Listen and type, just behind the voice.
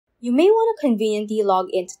You may want to conveniently log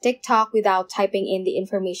into TikTok without typing in the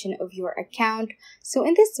information of your account. So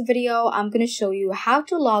in this video, I'm going to show you how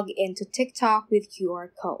to log into TikTok with QR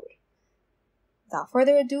code. Without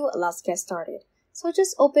further ado, let's get started. So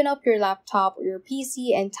just open up your laptop or your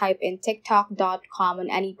PC and type in tiktok.com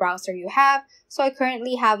on any browser you have. So I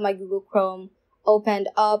currently have my Google Chrome opened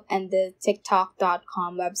up and the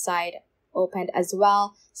tiktok.com website opened as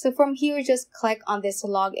well. So from here, just click on this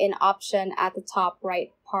login option at the top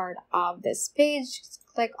right part of this page. Just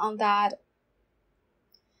click on that.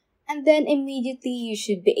 And then immediately you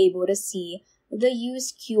should be able to see the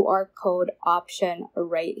use QR code option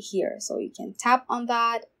right here. So you can tap on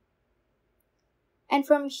that. And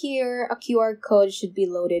from here, a QR code should be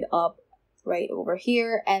loaded up right over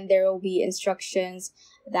here. And there will be instructions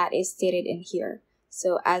that is stated in here.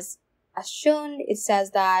 So as shown, it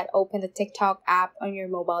says that open the TikTok app on your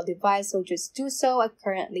mobile device. So just do so. I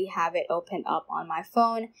currently have it opened up on my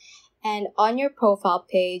phone. And on your profile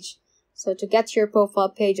page, so to get to your profile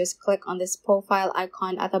page, just click on this profile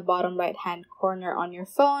icon at the bottom right hand corner on your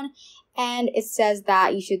phone. And it says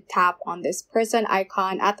that you should tap on this person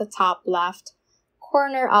icon at the top left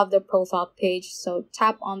corner of the profile page. So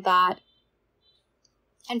tap on that.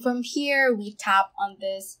 And from here, we tap on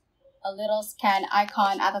this a little scan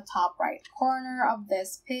icon at the top right corner of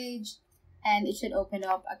this page, and it should open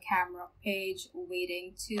up a camera page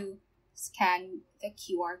waiting to scan the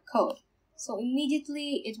QR code. So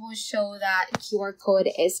immediately it will show that QR code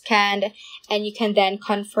is scanned, and you can then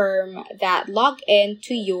confirm that login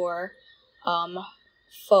to your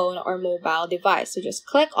phone or mobile device. So just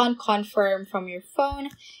click on confirm from your phone,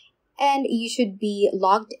 and you should be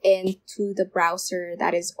logged in to the browser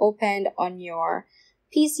that is opened on your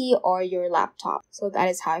PC or your laptop. So that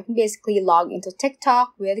is how you can basically log into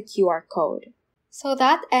TikTok with a QR code. So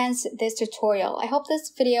that ends this tutorial. I hope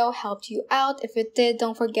this video helped you out. If it did,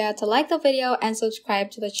 don't forget to like the video and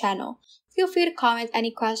subscribe to the channel. Feel free to comment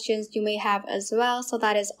any questions you may have as well. So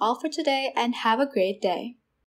that is all for today, and have a great day.